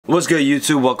What's good,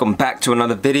 YouTube? Welcome back to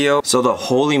another video. So the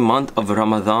holy month of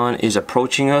Ramadan is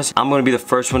approaching us. I'm going to be the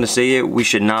first one to say it. We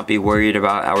should not be worried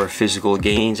about our physical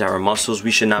gains, our muscles.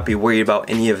 We should not be worried about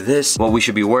any of this. What we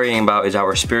should be worrying about is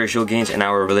our spiritual gains and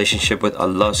our relationship with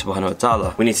Allah subhanahu wa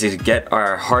ta'ala. We need to get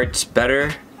our hearts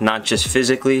better, not just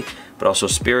physically, but also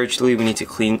spiritually. We need to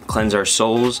cleanse our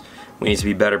souls. We need to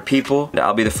be better people.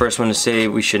 I'll be the first one to say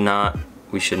we should not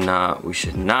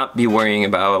be worrying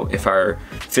about if our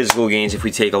physical gains, if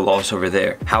we take a loss over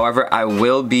there. However, I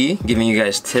will be giving you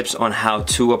guys tips on how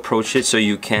to approach it so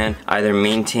you can either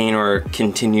maintain or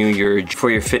continue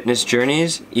your fitness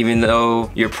journeys, even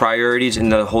though your priorities in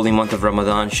the holy month of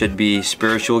Ramadan should be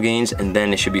spiritual gains and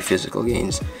then it should be physical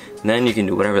gains. Then you can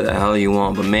do whatever the hell you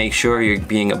want, but make sure you're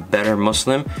being a better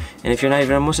Muslim. And if you're not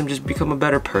even a Muslim, just become a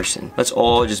better person. Let's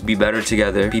all just be better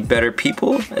together, be better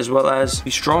people, as well as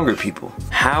be stronger people.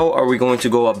 How are we going to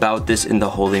go about this in the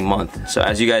holy month? So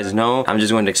as you guys know, I'm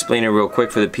just going to explain it real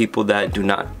quick for the people that do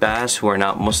not fast, who are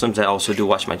not Muslims, that also do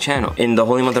watch my channel. In the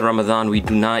holy month of Ramadan, we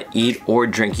do not eat or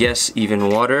drink, yes, even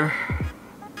water,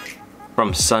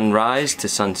 from sunrise to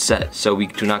sunset. So we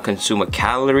do not consume a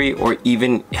calorie or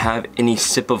even have any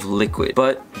sip of liquid.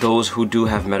 But those who do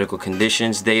have medical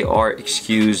conditions, they are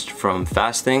excused from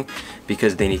fasting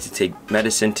because they need to take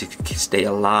medicine to stay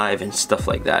alive and stuff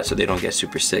like that, so they don't get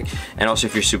super sick. And also,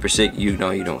 if you're super sick, you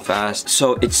know you don't fast.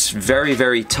 So it's very,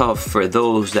 very tough for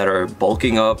those that are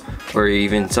bulking up, or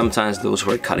even sometimes those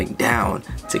who are cutting down,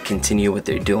 to continue what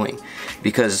they're doing.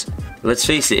 Because let's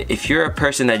face it, if you're a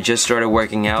person that just started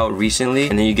working out recently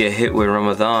and then you get hit with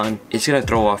Ramadan, it's gonna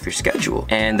throw off your schedule.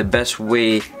 And the best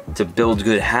way to build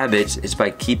good habits is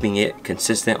by keeping it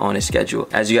consistent on a schedule.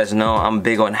 As you guys know, I'm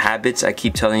big on habits. I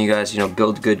keep telling you guys,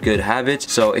 build good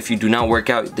habits. So if you do not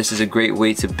work out, this is a great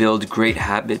way to build great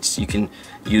habits. You can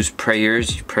use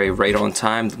prayers, you pray right on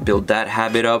time, build that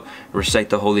habit up, recite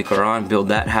the Holy Quran, build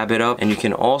that habit up, and you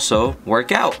can also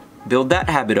work out. Build that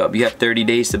habit up. You have 30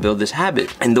 days to build this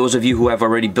habit. And those of you who have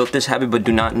already built this habit but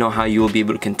do not know how you will be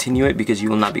able to continue it because you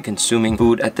will not be consuming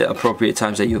food at the appropriate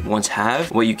times that you once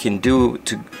have, what you can do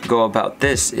to go about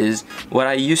this is what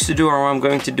I used to do, or what I'm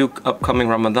going to do upcoming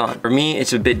Ramadan. For me,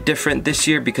 it's a bit different this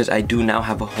year because I do now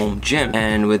have a home gym.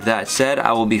 And with that said,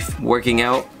 I will be working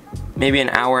out maybe an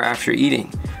hour after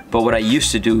eating. But what I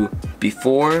used to do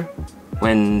before,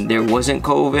 when there wasn't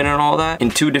COVID and all that, in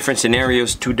two different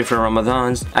scenarios, two different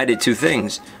Ramadans, I did two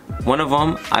things. One of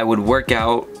them, I would work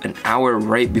out an hour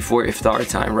right before iftar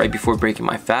time, right before breaking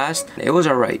my fast. It was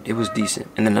alright, it was decent.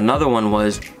 And then another one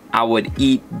was, I would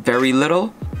eat very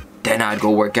little, then I'd go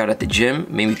work out at the gym,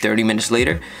 maybe 30 minutes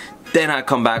later. Then I'd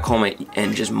come back home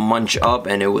and just munch up,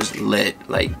 and it was lit,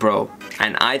 like, bro.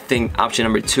 And I think option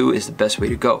number 2 is the best way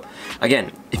to go.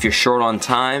 Again, if you're short on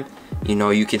time,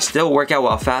 you can still work out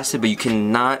while fasted, but you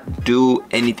cannot do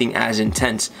anything as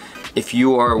intense if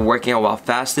you are working out while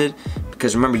fasted,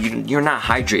 because remember, you're not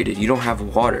hydrated, you don't have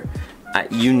water.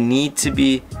 You need to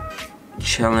be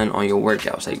chilling on your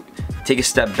workouts. Like, take a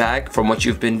step back from what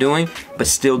you've been doing, but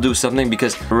still do something,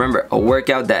 because remember, a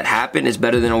workout that happened is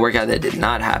better than a workout that did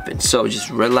not happen. So just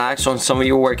relax on some of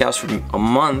your workouts for a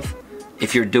month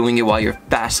if you're doing it while you're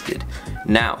fasted.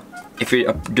 Now, if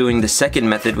you're doing the second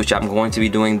method, which I'm going to be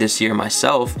doing this year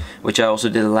myself, which I also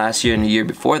did last year and the year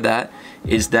before that,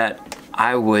 is that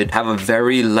I would have a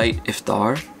very light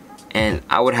iftar, and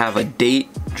I would have a date,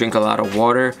 drink a lot of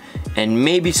water, and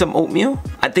maybe some oatmeal.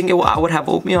 I would have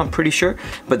oatmeal, I'm pretty sure,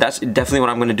 but that's definitely what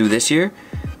I'm gonna do this year.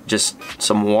 Just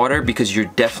some water, because you're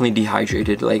definitely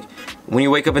dehydrated. Like, when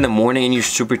you wake up in the morning and you're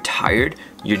super tired,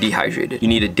 you're dehydrated. You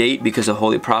need a date because the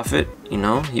Holy Prophet,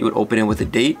 he would open it with a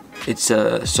date. It's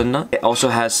a sunnah. It also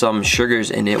has some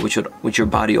sugars in it, which your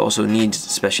body also needs,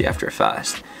 especially after a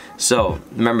fast. So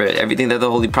remember, everything that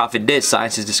the Holy Prophet did,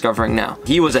 science is discovering now.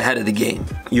 He was ahead of the game.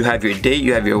 You have your date,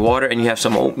 you have your water, and you have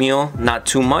some oatmeal, not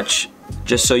too much,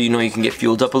 just so you can get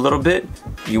fueled up a little bit.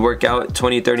 You work out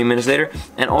 20-30 minutes later,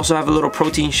 and also have a little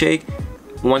protein shake.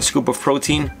 1 scoop of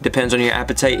protein, depends on your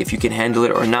appetite, if you can handle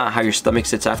it or not, how your stomach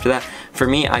sits after that. For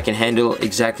me, I can handle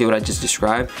exactly what I just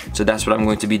described, so that's what I'm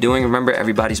going to be doing. Remember,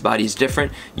 everybody's body is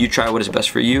different. You try what is best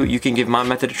for you. You can give my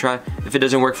method a try. If it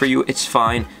doesn't work for you, it's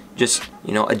fine. Just,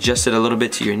 adjust it a little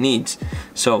bit to your needs.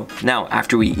 So now,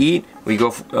 after we eat, we go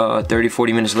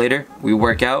 30-40 minutes later, we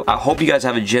work out. I hope you guys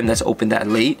have a gym that's open that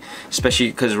late,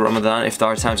 especially because Ramadan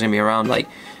iftar time's gonna be around, like,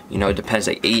 it depends,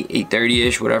 like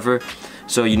 8:30ish, whatever.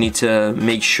 So you need to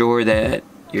make sure that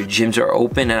your gyms are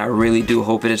open, and I really do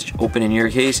hope it is open in your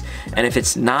case. And if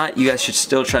it's not, you guys should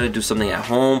still try to do something at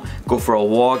home. Go for a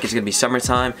walk. It's gonna be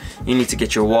summertime. You need to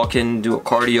get your walk in, do a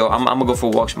cardio. I'm gonna go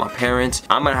for walks with my parents.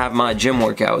 I'm gonna have my gym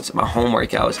workouts, my home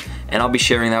workouts, and I'll be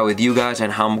sharing that with you guys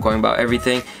and how I'm going about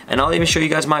everything. And I'll even show you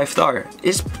guys my iftar.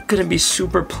 It's gonna be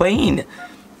super plain.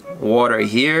 Water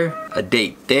here, a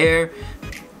date there,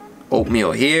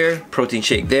 oatmeal here, protein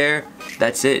shake there.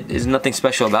 That's it. There's nothing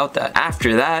special about that.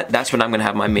 After that, that's when I'm gonna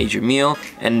have my major meal,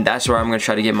 and that's where I'm gonna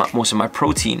try to get most of my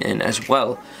protein in as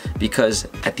well, because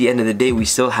at the end of the day, we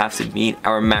still have to meet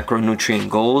our macronutrient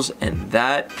goals, and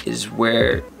that is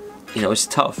where, you know, it's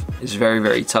tough. It's very,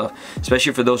 very tough,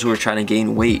 especially for those who are trying to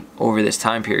gain weight over this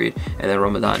time period, and then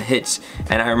Ramadan hits.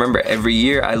 And I remember every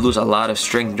year I lose a lot of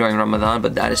strength during Ramadan,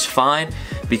 but that is fine,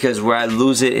 because where I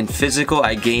lose it in physical,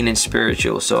 I gain in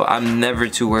spiritual. So I'm never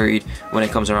too worried when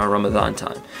it comes around Ramadan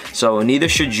time. So neither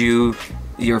should you.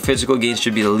 Your physical gains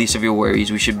should be the least of your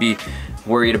worries. We should be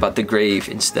worried about the grave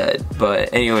instead.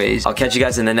 But anyways, I'll catch you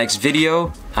guys in the next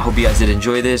video. I hope you guys did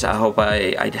enjoy this. I hope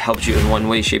I helped you in one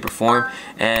way, shape, or form.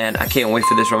 And I can't wait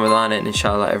for this Ramadan, and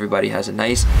inshallah everybody has a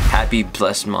nice, happy,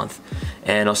 blessed month.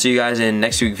 And I'll see you guys in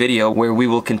next week's video, where we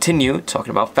will continue talking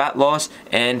about fat loss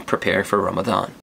and preparing for Ramadan.